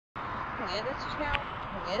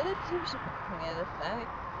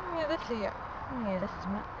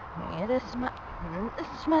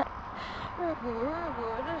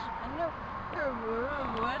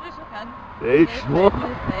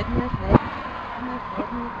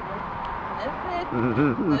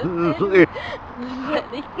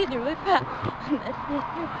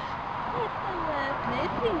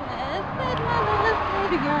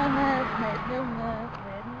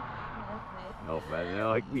Of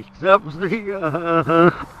ben ik niet snap niet.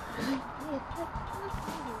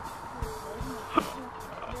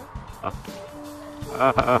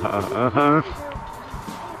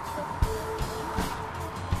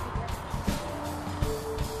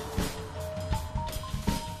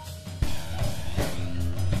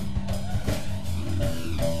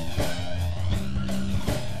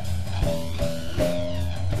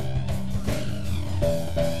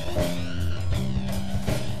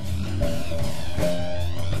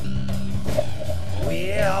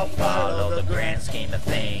 We all follow the grand scheme of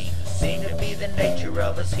things. Seem to be the nature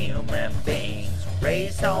of us human beings.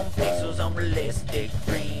 Raised on pixels on realistic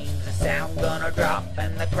dreams. The sound gonna drop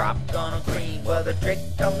and the crop gonna green. Well, the trick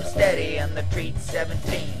comes steady and the treat's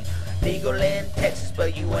 17. Legal in Texas,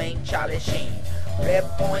 but you ain't Charlie Sheen. Red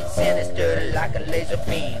point sinister like a laser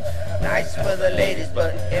beam. Nice for the ladies,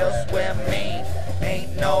 but elsewhere mean.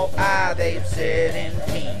 Ain't no eye, they've said in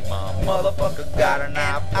team. My motherfucker got an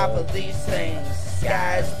eye for these things.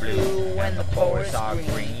 Sky's blue and the forests are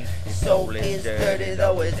green. His soul is dirty,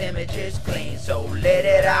 though his image is clean. So let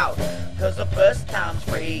it out, cause the first time's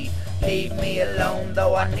free. Leave me alone,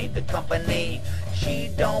 though I need the company.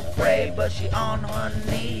 She don't pray, but she on her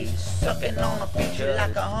knees, sucking on a future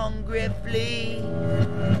like a hungry flea.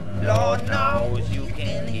 Lord knows you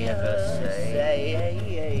can hear her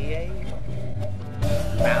say,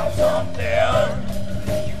 found something,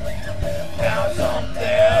 found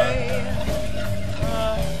something.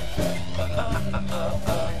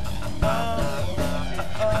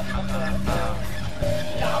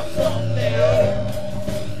 Lost something,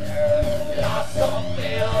 lost something.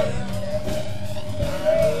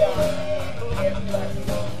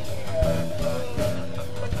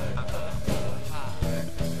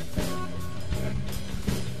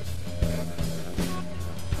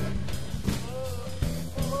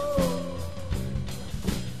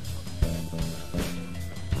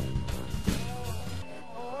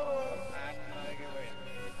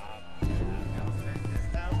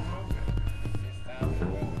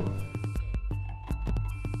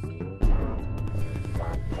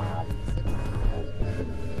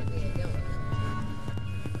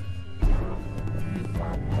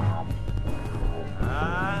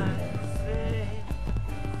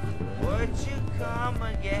 Would you come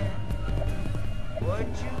again? Would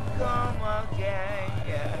you come again?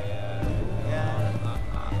 Yeah, yeah.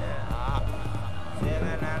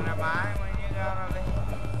 Sitting on the mind when you gonna be.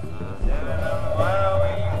 Sitting on the mind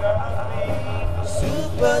when you gonna be.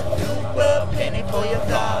 Super duper penny for your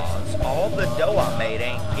thoughts. All the dough I made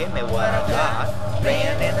ain't give me what I got.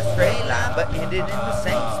 Ran in a straight line but ended in the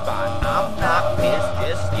same spot. I'm not pissed,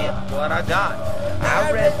 just skip what I got.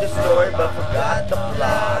 I read the story but forgot the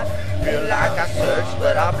plot. Feel like I searched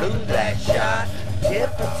but I blew that shot. Tip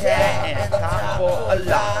for tat and time for a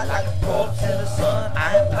lot. Like a corpse in the sun,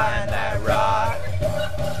 I ain't buying that rock.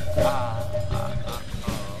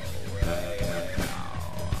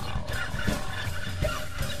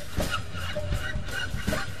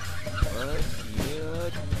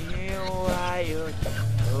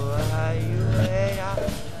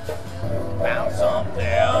 Found something,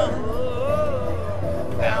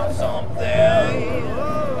 found something.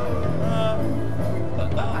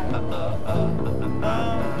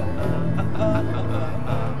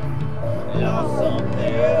 Lost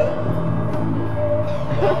something,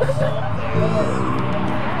 lost something.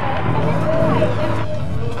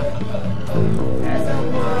 As I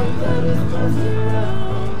walk through this dusty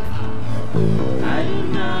road, I do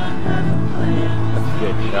not have a plan.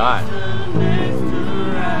 Good shot.